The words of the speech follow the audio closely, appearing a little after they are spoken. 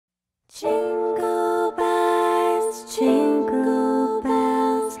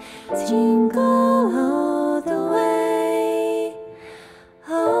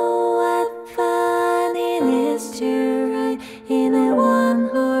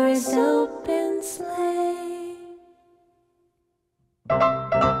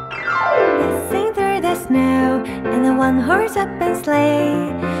snow in a one-horse open sleigh.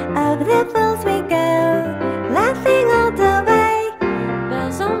 Over the fields we go, laughing all the way.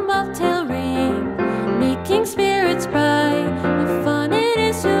 Bells on bobtail ring, making spirits bright. What fun it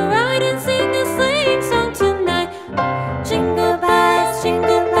is to ride and sing a sleighing song tonight. Jingle bells,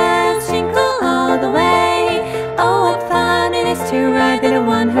 jingle all the way. Oh, what fun it is to ride in a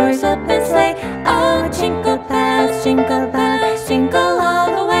one-horse open sleigh. Oh, jingle bells, jingle all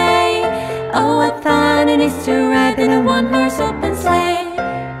the way. Oh, what fun it is to ride in a one-horse open sleigh.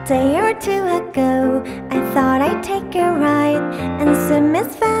 Day or two ago, I thought I'd take a ride, and soon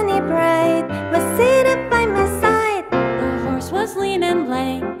Miss Fanny Bright was seated by my side. The horse was lean and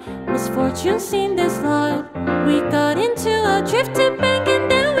lame, misfortune seemed his lot. We got into a drifted